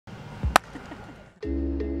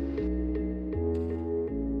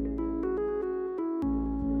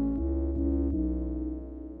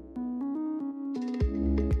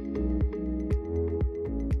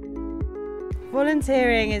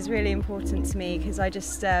Volunteering is really important to me because I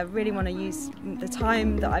just really want to use the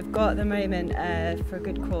time that I've got at the moment for a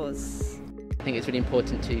good cause. I think it's really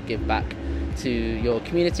important to give back to your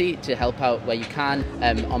community, to help out where you can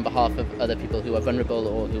on behalf of other people who are vulnerable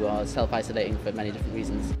or who are self-isolating for many different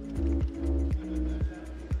reasons.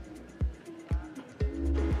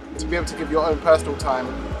 To be able to give your own personal time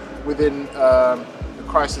within the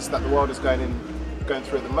crisis that the world is going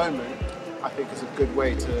through at the moment, I think is a good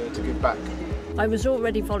way to give back. I was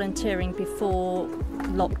already volunteering before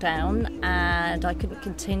lockdown and I couldn't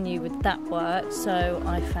continue with that work, so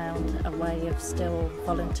I found a way of still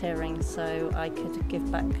volunteering so I could give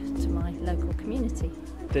back to my local community.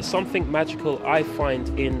 There's something magical I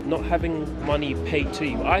find in not having money paid to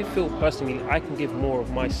you. I feel personally I can give more of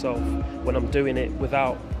myself when I'm doing it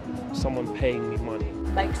without someone paying me money.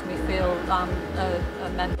 It makes me feel I'm a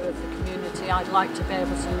member of the community. I'd like to be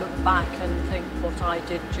able to look back and think what I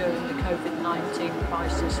did during the COVID-19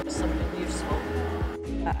 crisis was something useful.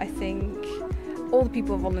 I think all the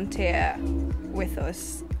people who volunteer with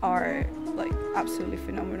us are like absolutely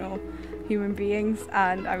phenomenal human beings,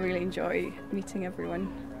 and I really enjoy meeting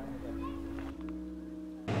everyone.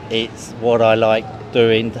 It's what I like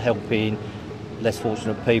doing, helping less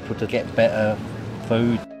fortunate people to get better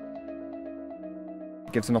food.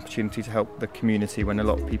 It gives an opportunity to help the community when a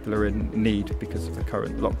lot of people are in need because of the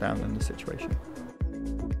current lockdown and the situation.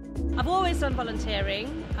 I've always done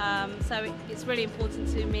volunteering, so it's really important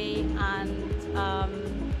to me, and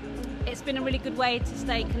it's been a really good way to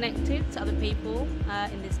stay connected to other people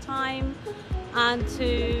in this time, and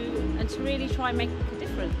to really try and make a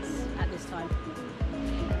difference at this time.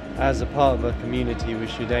 As a part of a community, we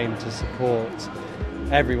should aim to support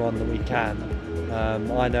everyone that we can.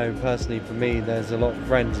 I know personally for me there's a lot of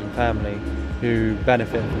friends and family who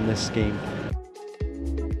benefit from this scheme.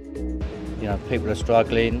 You know, people are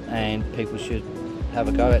struggling and people should have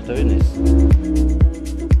a go at doing this.